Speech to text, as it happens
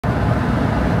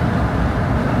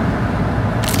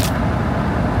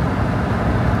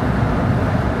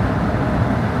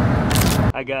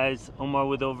Hi guys, Omar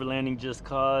with Overlanding Just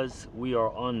Cause. We are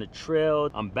on the trail.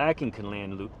 I'm back in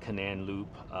Canaan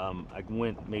Loop. I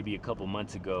went maybe a couple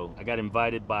months ago. I got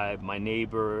invited by my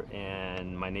neighbor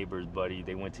and my neighbor's buddy.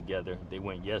 They went together. They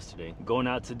went yesterday. Going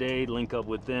out today, link up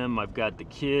with them. I've got the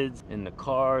kids in the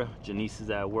car. Janice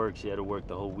is at work. She had to work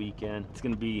the whole weekend. It's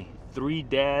gonna be 3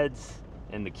 dads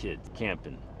and the kids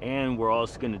camping. And we're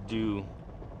also gonna do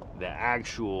the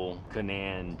actual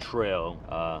Canaan Trail,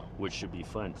 which should be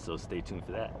fun, so stay tuned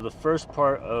for that. The first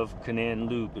part of Canaan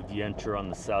Loop, if you enter on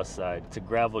the south side, it's a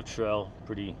gravel trail,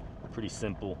 pretty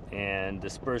simple, and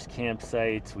dispersed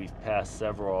campsites. We've passed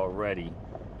several already,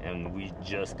 and we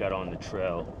just got on the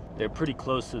trail. They're pretty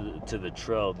close to the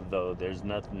trail, though. There's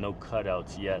no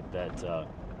cutouts yet that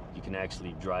you can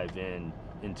actually drive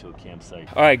into a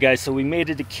campsite. All right, guys, so we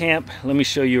made it to camp. Let me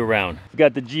show you around. We've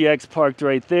got the GX parked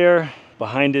right there.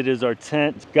 Behind it is our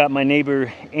tent. Got my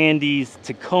neighbor Andy's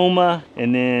Tacoma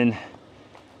and then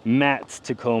Matt's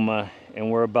Tacoma,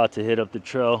 and we're about to hit up the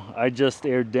trail. I just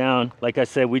aired down. Like I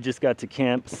said, we just got to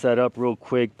camp set up real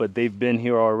quick, but they've been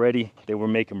here already. They were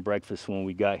making breakfast when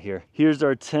we got here. Here's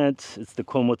our tent. It's the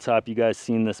Como top. You guys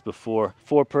seen this before.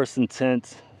 4-person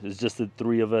tent. It's just the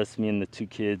 3 of us, me and the 2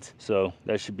 kids, so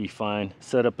that should be fine.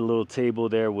 Set up a little table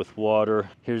there with water.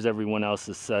 Here's everyone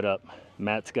else's setup.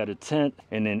 Matt's got a tent,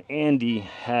 and then Andy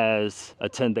has a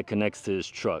tent that connects to his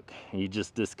truck. He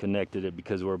just disconnected it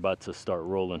because we're about to start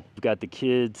rolling. We've got the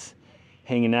kids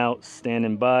hanging out,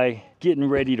 standing by, getting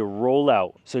ready to roll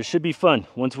out. So it should be fun.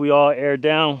 Once we all air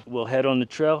down, we'll head on the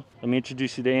trail. Let me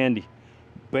introduce you to Andy.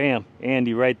 Bam,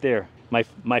 Andy right there.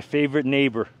 My favorite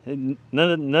neighbor. None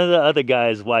of the other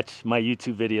guys watch my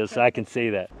YouTube videos, so I can say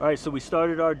that. All right, so we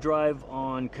started our drive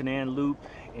on Canaan Loop,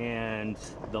 and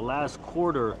the last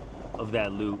quarter of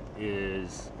that loop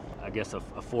is, I guess, a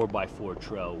 4x4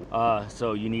 trail.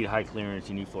 So you need high clearance,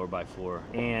 you need 4x4.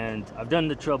 And I've done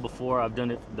the trail before. I've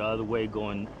done it the other way,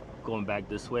 going back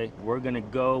this way. We're gonna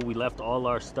go, we left all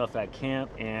our stuff at camp,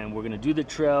 and we're gonna do the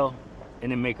trail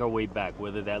and then make our way back,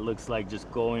 whether that looks like just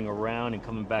going around and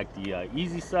coming back the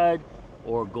easy side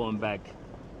or going back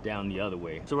down the other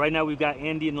way. So right now we've got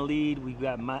Andy in the lead, we've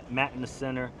got Matt in the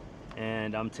center,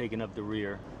 and I'm taking up the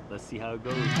rear. Let's see how it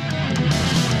goes.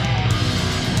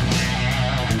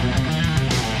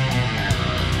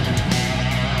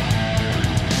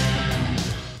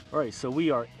 All right, so we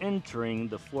are entering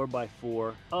the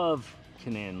 4x4 of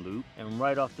Canaan Loop, and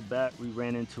right off the bat we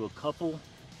ran into a couple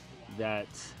that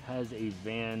has a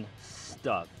van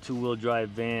stuck, 2-wheel drive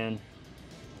van,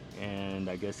 and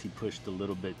I guess he pushed a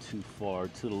little bit too far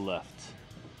to the left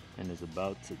and is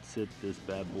about to tip this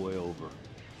bad boy over.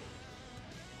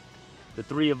 The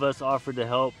 3 of us offered to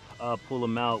help pull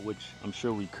him out, which I'm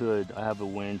sure we could. I have a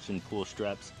winch and pull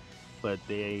straps, but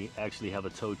they actually have a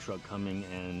tow truck coming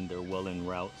and they're well en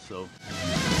route, so.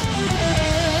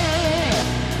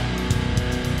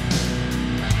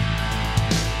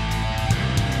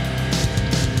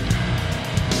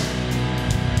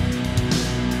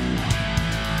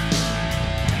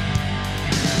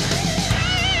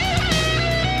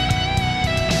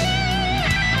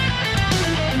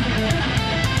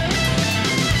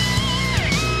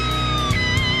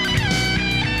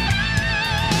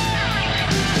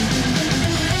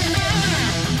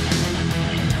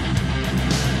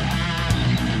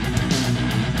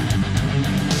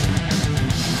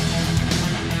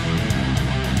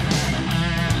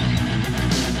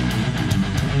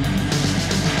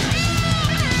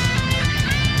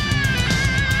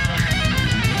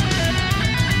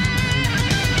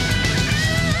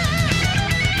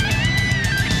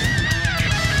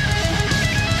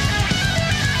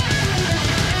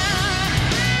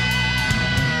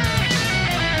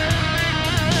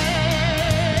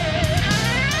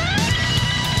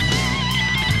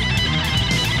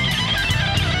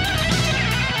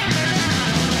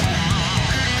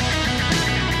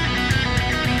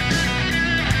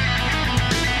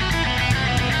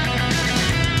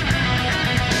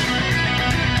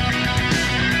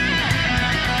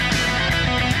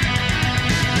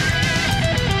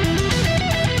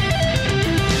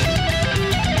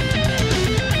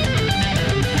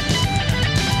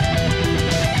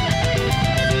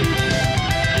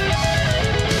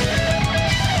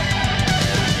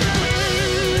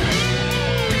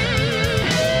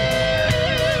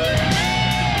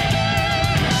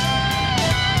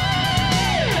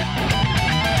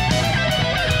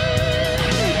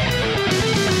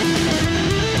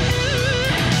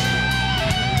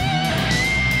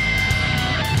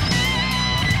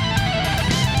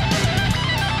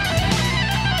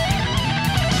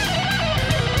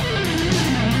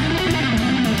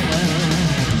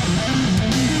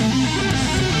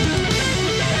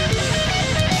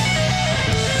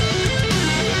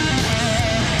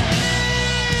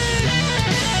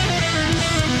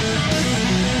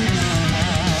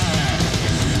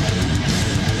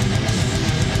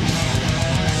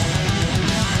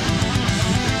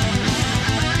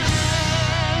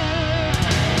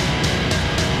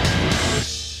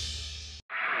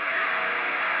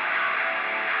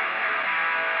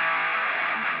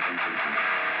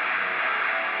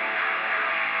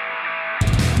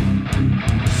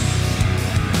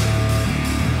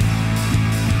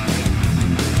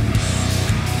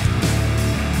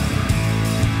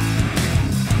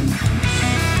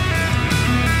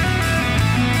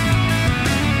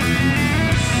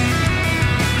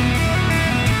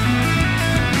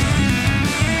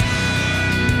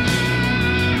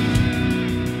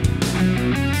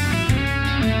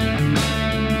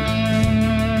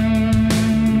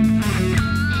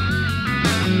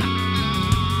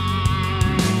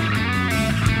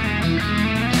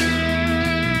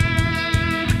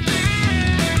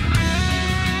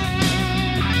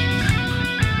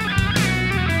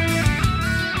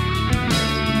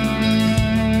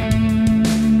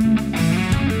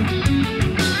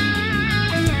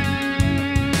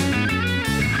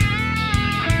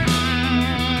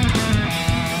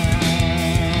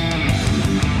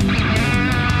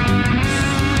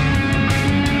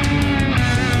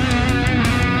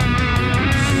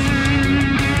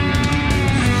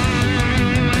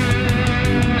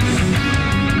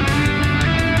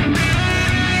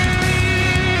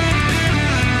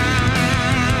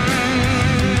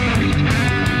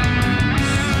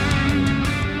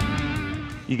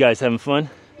 guys having fun?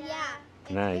 Yeah.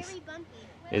 It's Nice. very bumpy.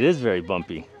 It is very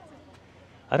bumpy.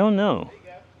 I don't know.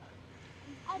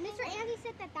 Mr. Andy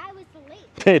said that was the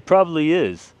lake. It probably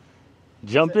is.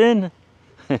 Jump in.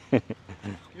 You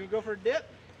wanna go for a dip?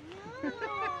 No.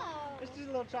 It's just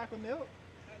a little chocolate milk.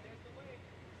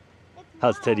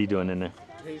 How's Teddy doing in there?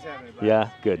 He's having a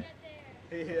Yeah, good.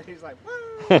 He's like,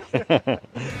 woo!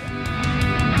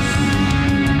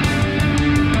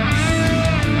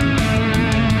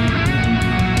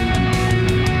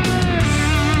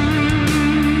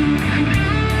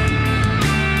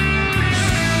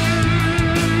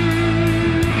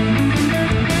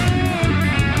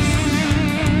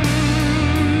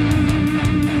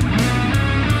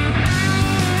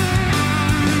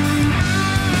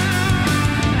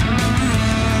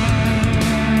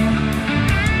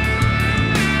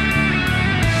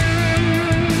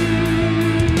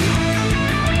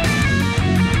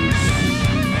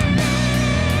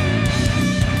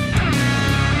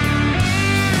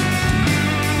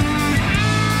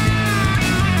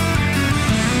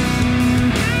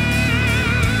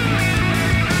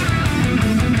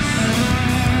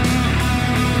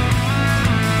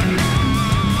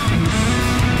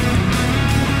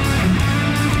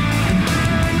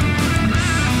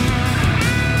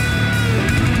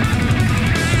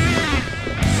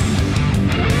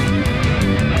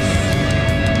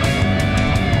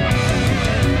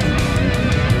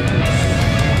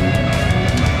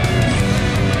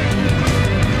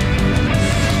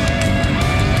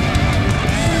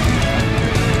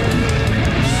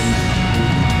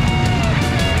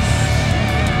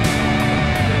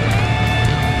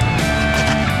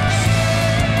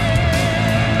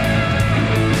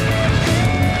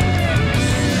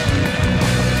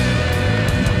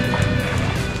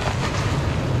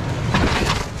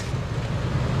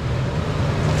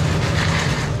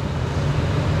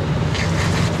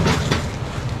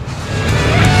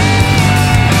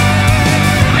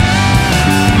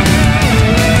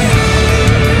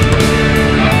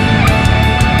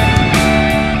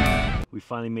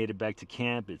 Finally made it back to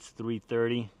camp. It's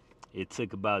 3:30. It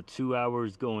took about 2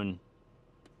 hours going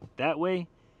that way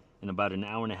and about an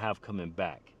hour and a half coming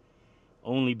back,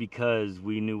 only because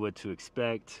we knew what to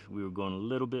expect. We were going a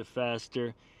little bit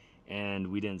faster and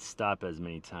we didn't stop as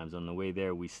many times. On the way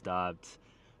there we stopped,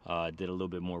 did a little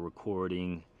bit more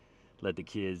recording, let the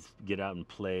kids get out and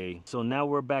play. So now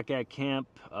we're back at camp.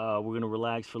 We're gonna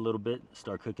relax for a little bit,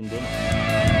 start cooking dinner.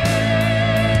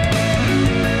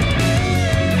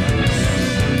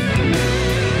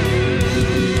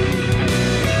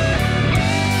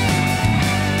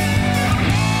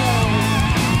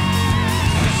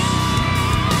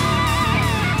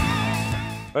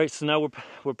 All right, so now we're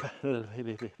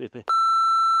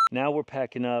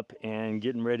packing up and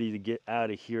getting ready to get out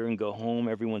of here and go home.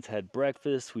 Everyone's had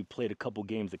breakfast. We played a couple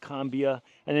games of Cambia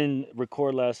and then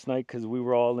record last night because we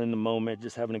were all in the moment,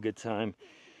 just having a good time.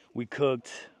 We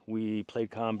cooked, we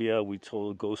played Cambia, we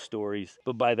told ghost stories,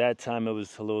 but by that time it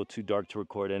was a little too dark to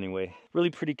record anyway. Really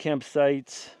pretty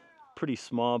campsite, pretty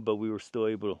small, but we were still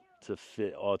able to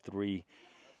fit all three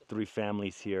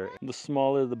families here. The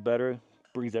smaller the better.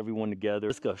 Brings everyone together.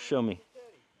 Let's go, show me.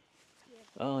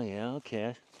 Oh yeah,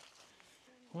 okay.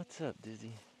 What's up,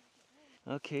 Dizzy?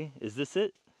 Okay, is this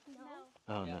it? No.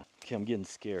 Oh no, okay, I'm getting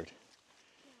scared.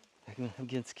 I'm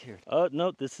getting scared. Oh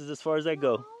no, this is as far as I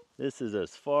go. This is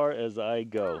as far as I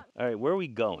go. All right, where are we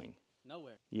going?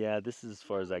 Nowhere. Yeah, this is as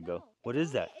far as I go. What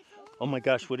is that? Oh my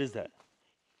gosh, what is that?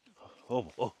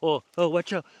 Oh,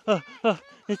 watch out.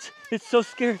 It's so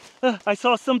scary. I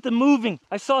saw something moving.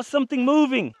 I saw something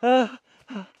moving. It's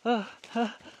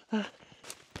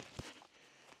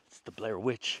the Blair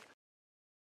Witch.